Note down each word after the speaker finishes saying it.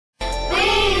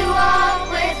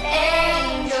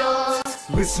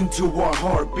Listen to our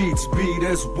heartbeats beat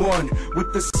as one,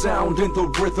 with the sound and the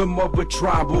rhythm of a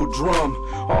tribal drum.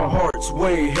 Our hearts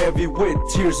weigh heavy with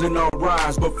tears in our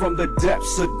eyes, but from the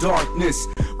depths of darkness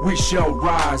we shall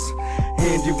rise.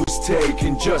 Andy was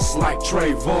taken just like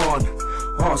Trayvon.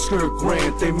 Oscar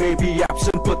Grant, they may be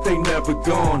absent but they never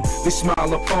gone. They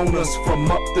smile upon us from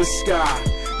up the sky.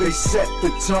 They set the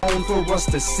tone for us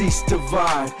to cease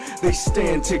divide. They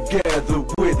stand together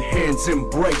with hands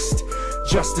embraced.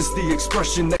 Justice, the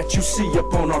expression that you see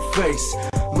upon our face.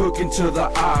 Look into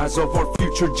the eyes of our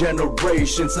future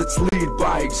generations. Let's lead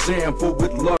by example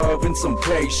with love and some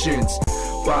patience.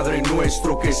 Padre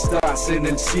nuestro que estás en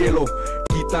el cielo,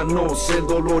 quítanos el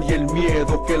dolor y el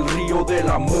miedo, que el río del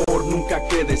amor nunca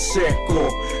quede seco,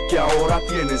 que ahora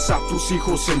tienes a tus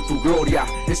hijos en tu gloria.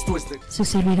 Esto es de... Su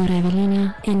servidora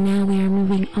Evelina, and now we are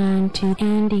moving on to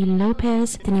Andy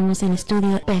Lopez. Tenemos en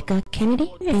estudio Becca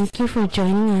Kennedy. Thank you for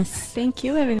joining us. Thank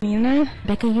you, Evelina.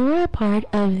 Becca, you are a part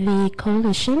of the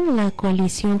coalition, la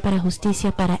coalición para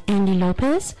justicia para Andy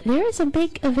Lopez. There is a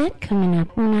big event coming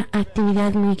up, una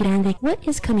actividad muy grande. What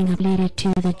is coming up related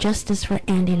to the Justice for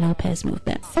Andy Lopez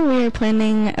movement? We are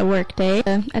planning a Workday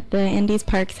at the Andy's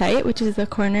Park site, which is the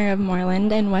corner of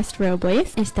Moreland and West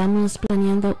Robles. Estamos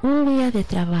planeando un día de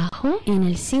trabajo en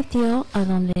el sitio a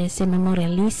donde se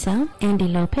memorializa Andy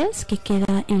Lopez, que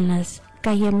queda en las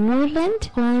calles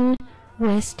Moreland con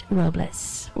West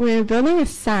Robles. We're building a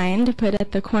sign to put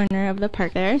at the corner of the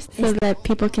park there so that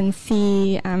people can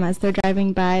see as they're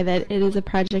driving by that it is a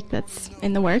project that's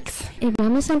in the works. Y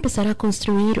vamos a empezar a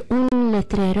construir un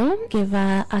letrero que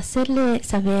va a hacerle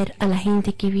saber a la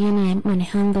gente que viene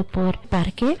manejando por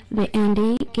parque de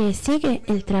Andy que sigue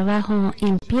el trabajo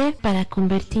en pie para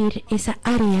convertir esa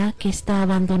área que está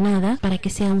abandonada para que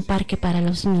sea un parque para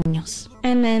los niños.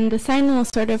 And then the sign will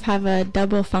sort of have a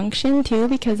double function too,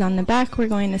 because on the back we're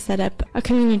going to set up a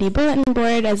community bulletin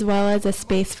board as well as a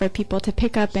space for people to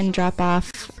pick up and drop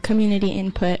off community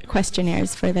input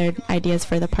questionnaires for their ideas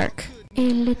for the park.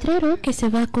 El letrero que se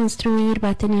va a construir va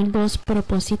a tener dos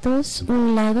propósitos.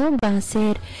 Un lado va a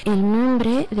ser el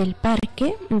nombre del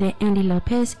parque de Andy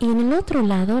Lopez y en el otro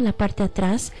lado, la parte de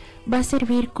atrás, va a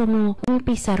servir como un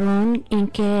pizarrón en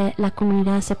que la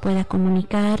comunidad se pueda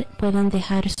comunicar, puedan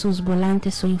dejar sus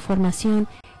volantes o información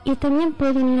y también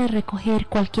pueden ir a recoger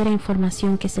cualquier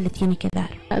información que se le tiene que dar.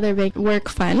 Other big work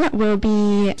fun will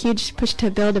be a huge push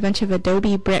to build a bunch of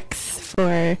adobe bricks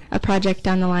for a project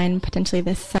down the line potentially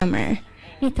this summer.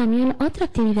 Y también otra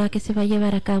actividad que se va a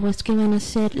llevar a cabo es que van a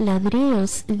ser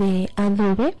ladrillos de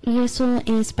adobe y eso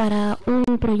es para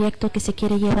un proyecto que se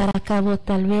quiere llevar a cabo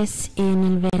tal vez en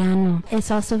el verano. It's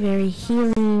also very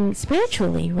healing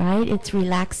spiritually, right? It's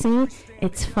relaxing,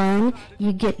 it's fun,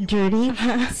 you get dirty.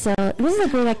 So this is a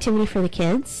great activity for the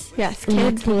kids. Yes,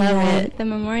 kids love it. The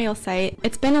memorial site,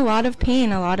 it's been a lot of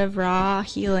pain, a lot of raw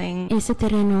healing. Ese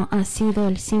terreno ha sido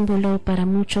el símbolo para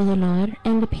mucho dolor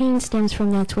and the pain stems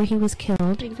from that's where he was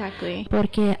killed. Exactly.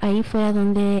 Porque ahí fue a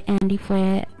donde Andy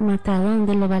fue matado,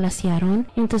 donde lo balacearon.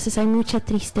 Entonces hay mucha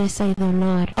tristeza y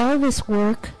dolor. All this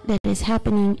work that is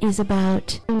happening is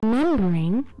about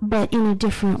remembering, but in a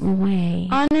different way.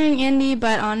 Honoring Andy,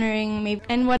 but honoring maybe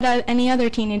and what any other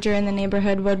teenager in the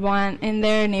neighborhood would want in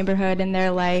their neighborhood, in their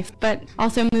life, but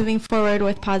also moving forward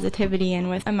with positivity and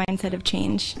with a mindset of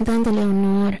change. Dándole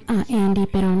honor a Andy,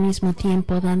 pero al mismo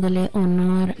tiempo dándole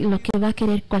honor lo que va a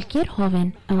querer cualquier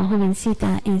joven o jovencita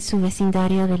en su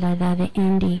vecindario de la edad de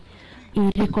Andy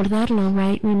y recordarlo,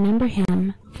 right? Remember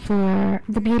him for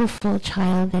the beautiful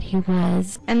child that he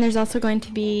was. And there's also going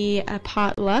to be a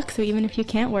potluck, so even if you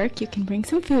can't work, you can bring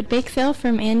some food. Bake sale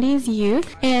from Andy's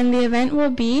youth, and the event will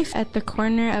be at the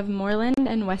corner of Moreland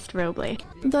and West Roble.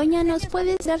 Doña, ¿nos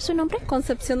puedes dar su nombre?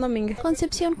 Concepción Domínguez.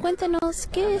 Concepción, cuéntanos,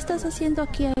 ¿qué estás haciendo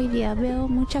aquí hoy día? Veo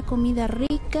mucha comida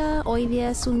rica. Hoy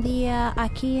día es un día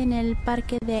aquí en el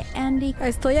parque de Andy.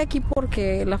 Estoy aquí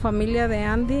porque la familia de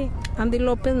Andy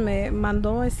López me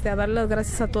mandó a dar las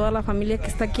gracias a toda la familia que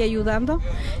está aquí ayudando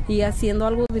y haciendo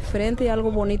algo diferente y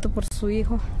algo bonito por su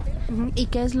hijo. ¿Y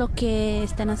qué es lo que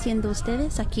están haciendo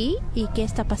ustedes aquí y qué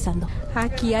está pasando?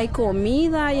 Aquí hay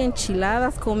comida, hay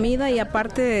enchiladas, comida y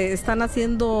aparte están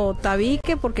haciendo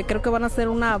tabique porque creo que van a hacer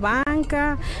una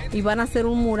banca y van a hacer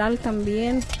un mural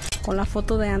también con la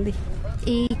foto de Andy.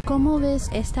 ¿Y cómo ves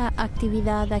esta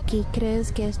actividad aquí?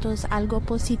 ¿Crees que esto es algo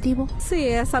positivo? Sí,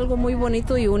 es algo muy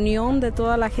bonito y unión de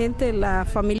toda la gente, la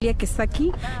familia que está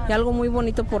aquí, y algo muy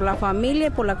bonito por la familia y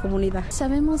por la comunidad.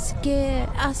 Sabemos que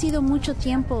ha sido mucho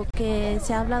tiempo que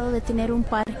se ha hablado de tener un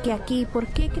parque aquí. ¿Por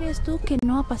qué crees tú que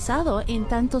no ha pasado en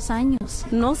tantos años?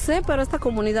 No sé, pero esta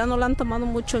comunidad no la han tomado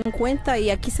mucho en cuenta y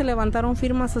aquí se levantaron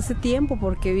firmas hace tiempo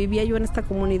porque vivía yo en esta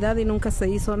comunidad y nunca se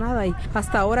hizo nada, y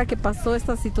hasta ahora que pasó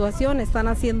esta situación están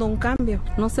haciendo un cambio.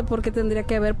 No sé por qué tendría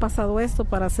que haber pasado esto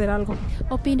para hacer algo.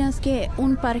 ¿Opinas que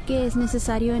un parque es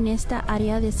necesario en esta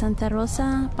área de Santa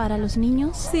Rosa para los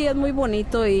niños? Sí, es muy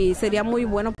bonito y sería muy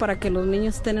bueno para que los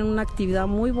niños tengan una actividad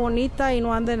muy bonita y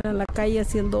no anden en la calle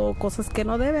haciendo cosas que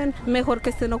no deben. Mejor que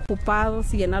estén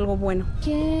ocupados y en algo bueno.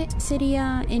 ¿Qué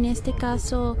sería en este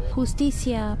caso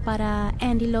justicia para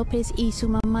Andy Lopez y su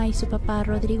mamá y su papá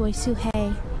Rodrigo y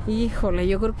Suhey? Híjole,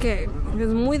 yo creo que es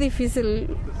muy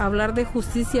difícil hablar de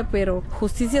justicia, pero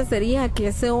justicia sería que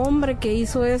ese hombre que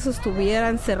hizo eso estuviera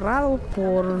encerrado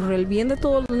por el bien de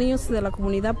todos los niños de la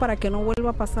comunidad para que no vuelva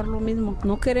a pasar lo mismo.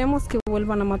 No queremos que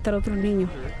vuelvan a matar a otro niño.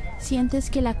 ¿Sientes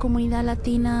que la comunidad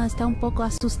latina está un poco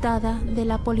asustada de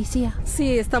la policía?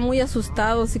 Sí, están muy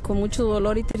asustados y con mucho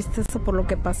dolor y tristeza por lo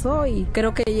que pasó, y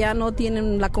creo que ya no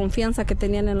tienen la confianza que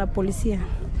tenían en la policía.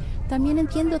 También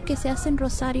entiendo que se hacen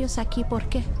rosarios aquí. ¿Por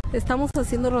qué? Estamos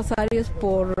haciendo rosarios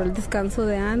por el descanso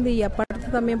de Andy y aparte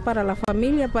también para la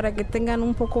familia, para que tengan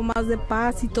un poco más de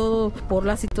paz y todo por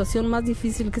la situación más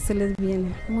difícil que se les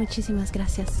viene. Muchísimas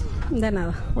gracias. De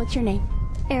nada. What's your name?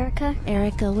 Erica.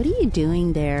 Erica, what are you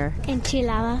doing there?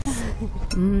 Enchiladas.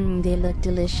 They look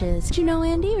delicious. Did you know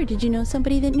Andy, or did you know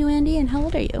somebody that knew Andy, and how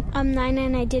old are you? I'm 9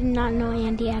 and I did not know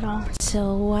Andy at all.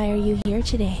 So why are you here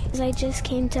today? I just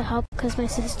came to help because my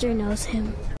sister knows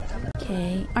him.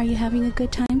 Okay. Are you having a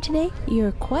good time today?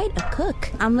 You're quite a cook.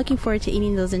 I'm looking forward to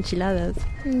eating those enchiladas.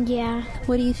 Yeah.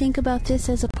 What do you think about this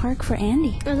as a park for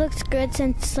Andy? It looks good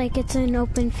since it's an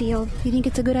open field. You think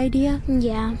it's a good idea?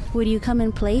 Yeah. Would you come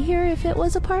and play here if it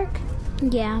was a park?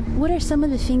 Yeah. What are some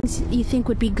of the things you think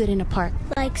would be good in a park?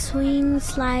 Like swings,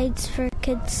 slides for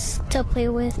kids to play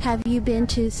with. Have you been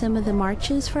to some of the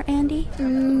marches for Andy?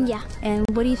 Yeah. And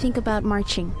what do you think about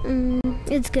marching?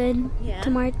 It's good to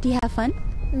march. Do you have fun?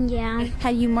 Yeah.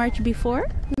 Had you marched before?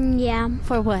 Yeah.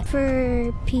 For what?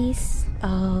 For peace.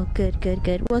 Oh, good.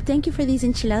 Well, thank you for these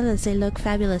enchiladas. They look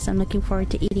fabulous. I'm looking forward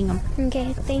to eating them.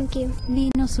 Okay, thank you.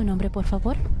 Dinos su nombre, por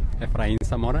favor. Efraín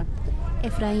Zamora.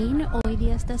 Efraín, hoy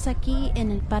día estás aquí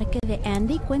en el parque de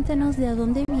Andy. Cuéntanos de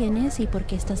dónde vienes y por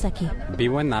qué estás aquí.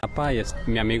 Vivo en Napa y es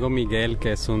mi amigo Miguel,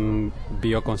 que es un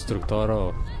bioconstructor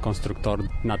o constructor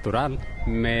natural,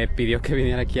 me pidió que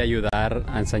viniera aquí a ayudar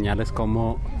a enseñarles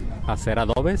cómo hacer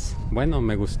adobes. Bueno,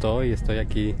 me gustó y estoy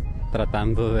aquí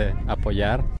tratando de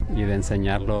apoyar y de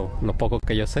enseñar lo poco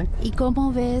que yo sé. ¿Y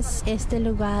cómo ves este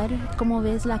lugar? ¿Cómo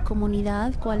ves la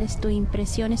comunidad? ¿Cuál es tu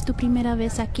impresión? ¿Es tu primera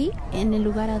vez aquí, en el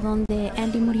lugar a donde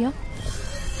Andy murió?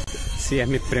 Sí, es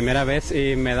mi primera vez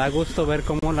y me da gusto ver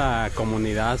cómo la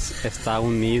comunidad está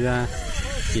unida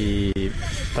y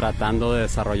tratando de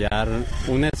desarrollar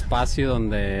un espacio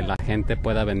donde la gente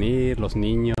pueda venir, los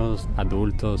niños,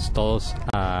 adultos, todos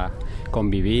a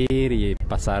convivir y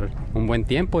pasar un buen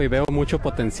tiempo, y veo mucho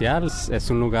potencial. Es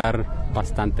un lugar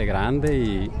bastante grande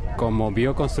y como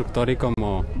bioconstructor y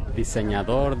como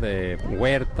diseñador de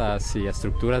huertas y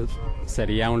estructuras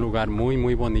sería un lugar muy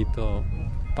muy bonito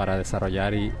para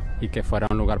desarrollar y que fuera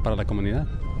un lugar para la comunidad.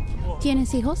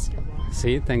 ¿Tienes hijos?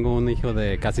 Sí, tengo un hijo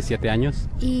de casi 7 años.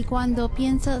 Y cuando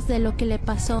piensas de lo que le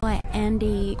pasó a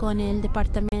Andy con el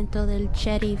departamento del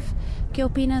sheriff, ¿qué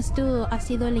opinas tú ha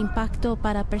sido el impacto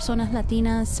para personas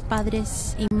latinas,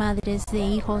 padres y madres de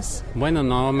hijos? Bueno,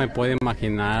 no me puedo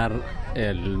imaginar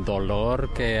el dolor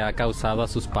que ha causado a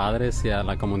sus padres y a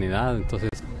la comunidad. Entonces,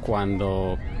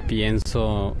 cuando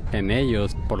pienso en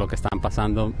ellos por lo que están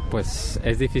pasando, pues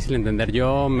es difícil entender.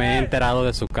 Yo me he enterado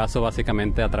de su caso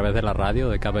básicamente a través de la radio,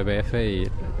 de KBBF y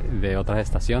de otras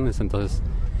estaciones. Entonces,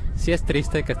 sí es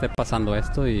triste que esté pasando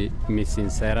esto y mis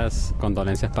sinceras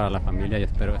condolencias para la familia y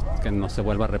espero que no se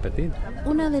vuelva a repetir.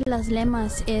 Una de las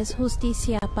lemas es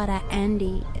justicia para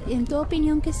Andy. En tu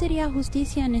opinión, ¿qué sería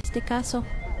justicia en este caso?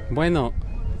 Bueno,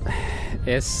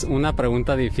 es una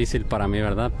pregunta difícil para mí,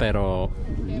 ¿verdad? Pero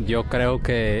yo creo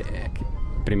que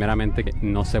primeramente que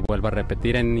no se vuelva a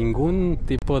repetir en ningún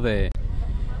tipo de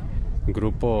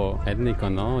grupo étnico,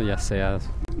 ¿no? Ya sea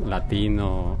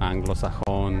latino,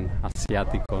 anglosajón,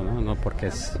 asiático, ¿no? Porque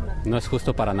no es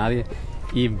justo para nadie.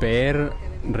 Y ver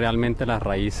realmente las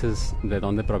raíces de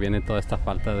dónde proviene toda esta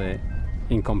falta de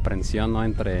incomprensión, ¿no?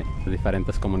 Entre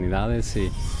diferentes comunidades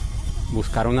y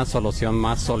buscar una solución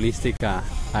más holística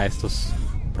a estos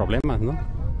problemas, ¿no?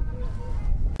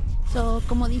 So,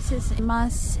 como dices,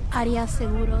 más áreas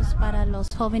seguros para los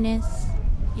jóvenes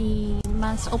y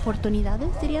más oportunidades,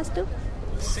 dirías tú.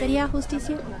 ¿Sería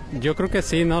justicia? Yo creo que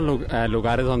sí, ¿no?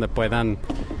 Lugares donde puedan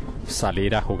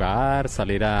salir a jugar,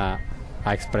 salir a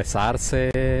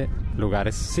expresarse,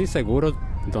 lugares sí seguros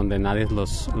donde nadie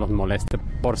los moleste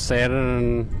por ser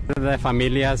de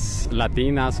familias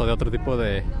latinas o de otro tipo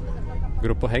de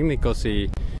grupos étnicos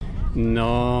y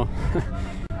no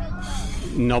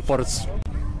por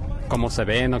cómo se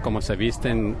ven o cómo se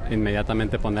visten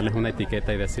inmediatamente ponerles una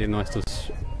etiqueta y decir no, estos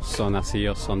son así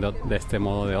o son de este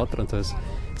modo o de otro. Entonces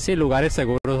sí, lugares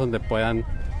seguros donde puedan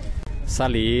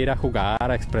salir a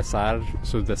jugar, a expresar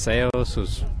sus deseos,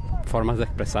 sus formas de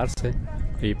expresarse,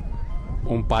 y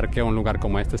un parque o un lugar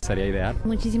como este sería ideal.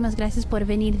 Muchísimas gracias por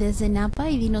venir desde Napa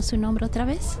y dinos su nombre otra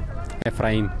vez.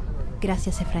 Efraín.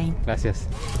 Gracias, Efraín. Gracias.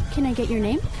 Can I get your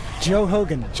name? Joe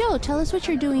Hogan. Joe, tell us what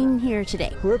you're doing here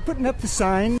today. We're putting up the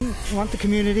sign. We want the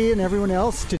community and everyone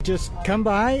else to just come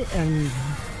by and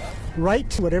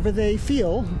write whatever they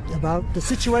feel about the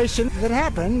situation that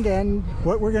happened and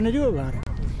what we're going to do about it.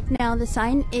 Now, the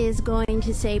sign is going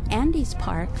to say Andy's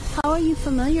Park. How are you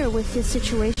familiar with this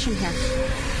situation here?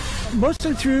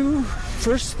 Mostly through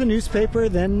first the newspaper,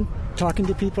 then talking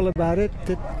to people about it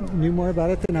that knew more about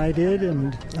it than I did.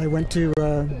 And I went to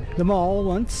the mall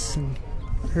once and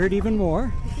heard even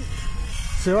more.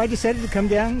 So I decided to come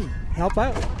down and help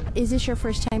out. Is this your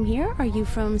first time here? Are you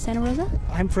from Santa Rosa?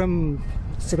 I'm from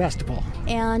Sebastopol.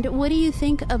 And what do you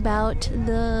think about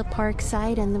the park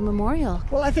site and the memorial?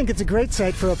 Well, I think it's a great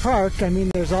site for a park. I mean,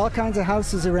 there's all kinds of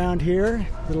houses around here.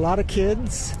 There's a lot of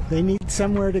kids. They need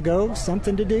somewhere to go,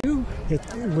 something to do. It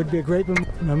would be a great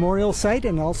memorial site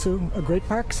and also a great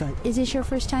park site. Is this your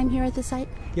first time here at the site?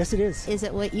 Yes, it is. Is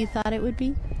it what you thought it would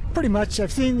be? Pretty much.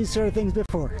 I've seen these sort of things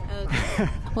before. Okay.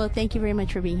 Well, thank you very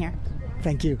much for being here.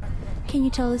 Thank you. Can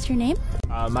you tell us your name?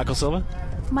 Michael Silva.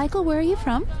 Michael, where are you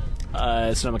from?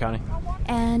 Sonoma County.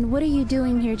 And what are you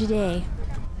doing here today?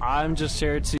 I'm just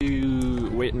here to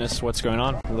witness what's going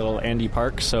on. A little Andy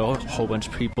Park, so a whole bunch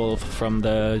of people from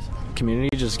the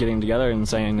community just getting together and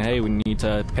saying, hey, we need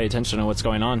to pay attention to what's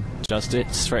going on.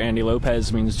 Justice for Andy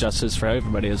Lopez means justice for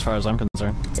everybody as far as I'm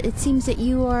concerned. It seems that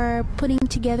you are putting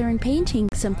together and painting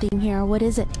something here. What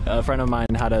is it? A friend of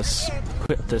mine had us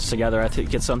put this together. I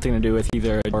think it's something to do with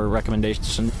either our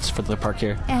recommendations for the park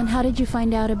here. And how did you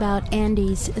find out about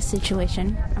Andy's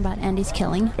situation, about Andy's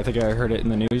killing? I think I heard it in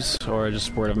the news or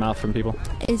just word of mouth from people.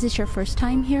 Is this your first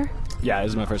time here? Yeah,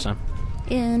 this is my first time.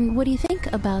 And what do you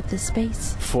think about this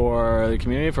space? For the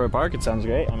community, for a park, it sounds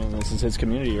great. I mean, this is his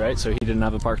community, right? So he didn't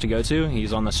have a park to go to.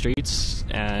 He's on the streets,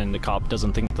 and the cop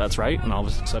doesn't think that's right, and all of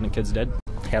a sudden a kid's dead.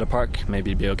 He had a park,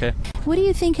 maybe it'd be okay. What do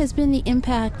you think has been the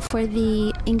impact for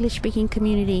the English-speaking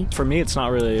community? For me, it's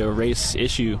not really a race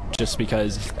issue, just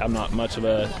because I'm not much of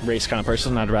a race kind of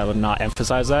person. I'd rather not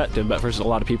emphasize that, but for a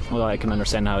lot of people, I can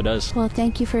understand how it does. Well,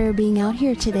 thank you for being out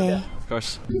here today. Yeah, of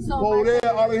course. Poder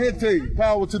a la gente,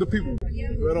 power to the people.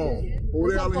 Right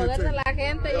on. Poder de la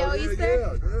gente, ¿ya oíste?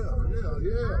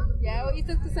 ¿Ya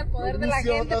oíste que es el poder de la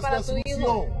gente para tu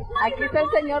hijo? Aquí está el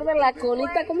señor de la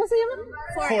colita, ¿cómo se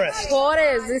llama?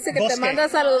 Forrest, dice que te manda a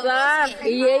saludar.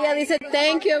 Y ella dice,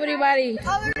 thank you everybody.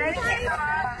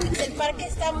 El parque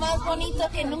está más bonito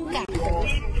que nunca.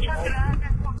 Muchas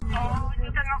gracias por todo. Yo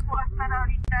no puedo estar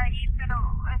ahorita ahí, pero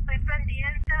estoy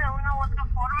pendiente de una u otra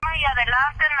forma y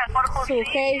adelante, mejor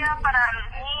justicia para los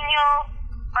niños,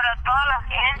 para toda la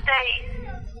gente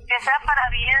y que sea para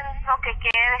bien lo que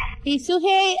quede. Y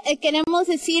Suje, queremos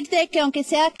decirte que aunque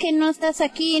sea que no estás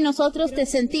aquí, nosotros te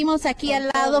sentimos aquí al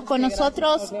lado con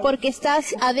nosotros porque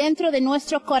estás adentro de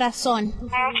nuestro corazón.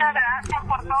 Muchas gracias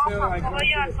por todo su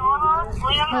apoyo a todos.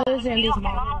 Muy amigos que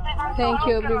no nos dejan Thank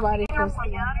you everybody.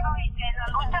 apoyando y que la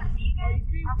lucha sigue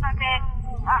hasta que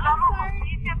hagamos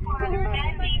justicia por el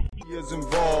Andy. Is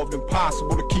involved,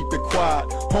 impossible to keep it quiet.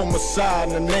 Homicide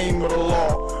in the name of the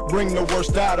law. Bring the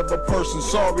worst out of a person.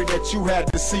 Sorry that you had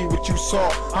to see what you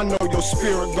saw. I know your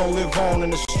spirit gon' live on in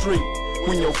the street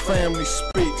when your family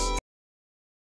speaks.